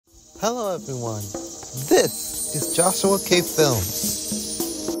Hello everyone, this is Joshua K.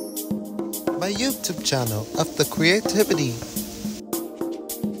 Films, my YouTube channel of the creativity.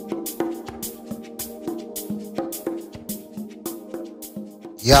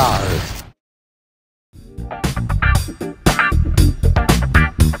 Yars.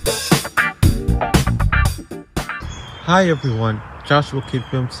 Hi everyone, Joshua K.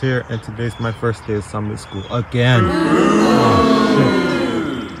 Films here, and today's my first day of summer school again. Oh shit.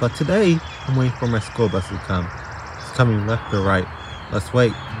 But today, I'm waiting for my school bus to come. It's coming left or right. Let's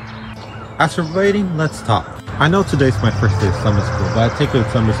wait. As for waiting, let's talk. I know today's my first day of summer school, but I take it to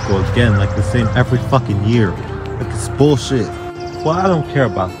summer school again like the same every fucking year. Like it's bullshit. Well, I don't care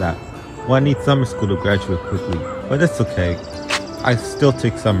about that. Well, I need summer school to graduate quickly, but it's okay. I still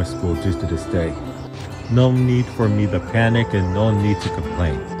take summer school due to this day. No need for me to panic and no need to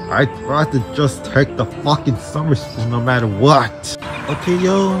complain. I'd rather just take the fucking summer school no matter what. Okay,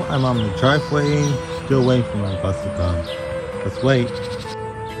 yo, I'm on the driveway, still waiting for my bus to come. Let's wait.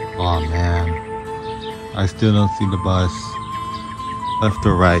 Aw, man. I still don't see the bus. Left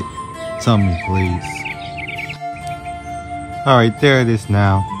or right? Tell me, please. Alright, there it is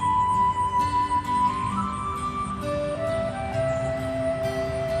now.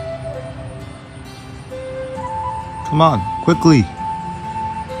 Come on, quickly.